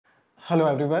Hello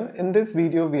everyone, in this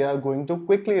video we are going to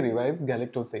quickly revise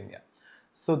galactosemia.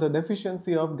 So the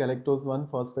deficiency of galactose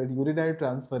 1-phosphate uridine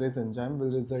transferase enzyme will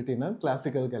result in a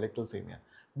classical galactosemia.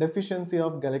 Deficiency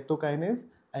of galactokinase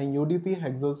and UDP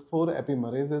hexose 4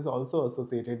 epimerase is also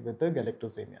associated with the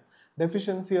galactosemia.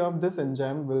 Deficiency of this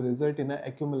enzyme will result in an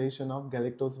accumulation of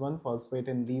galactose 1-phosphate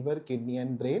in liver, kidney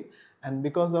and brain, and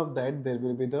because of that there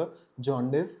will be the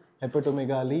jaundice,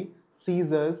 hepatomegaly,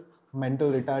 seizures, mental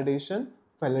retardation,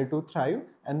 failure to thrive,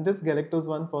 and this galactose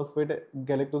 1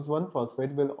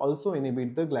 phosphate will also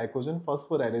inhibit the glycogen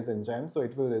phosphorylase enzyme, so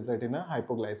it will result in a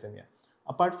hypoglycemia.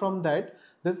 Apart from that,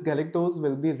 this galactose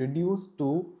will be reduced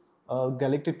to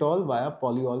galactitol via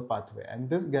polyol pathway, and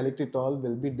this galactitol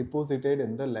will be deposited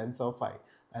in the lens of eye,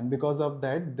 and because of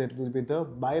that there will be the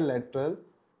bilateral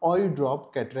oil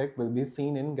drop cataract will be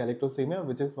seen in galactosemia,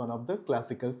 which is one of the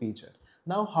classical feature.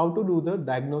 Now, how to do the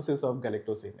diagnosis of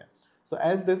galactosemia? So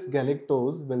as this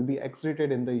galactose will be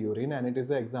excreted in the urine and it is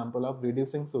an example of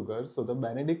reducing sugar, so the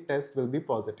Benedict test will be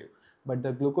positive, but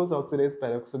the glucose oxidase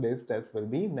peroxidase test will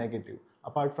be negative.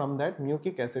 Apart from that,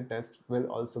 nucleic acid test will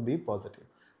also be positive.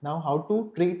 Now, how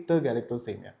to treat the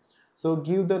galactosemia? So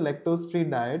give the lactose-free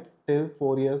diet till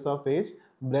 4 years of age,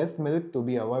 breast milk to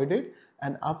be avoided,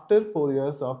 and after 4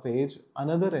 years of age,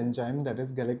 another enzyme, that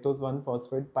is galactose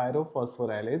 1-phosphate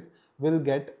pyrophosphorylase, will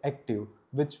get active,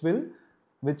 which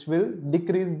will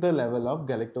decrease the level of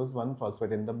galactose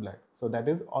 1-phosphate in the blood. So that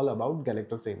is all about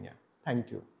galactosemia.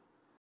 Thank you.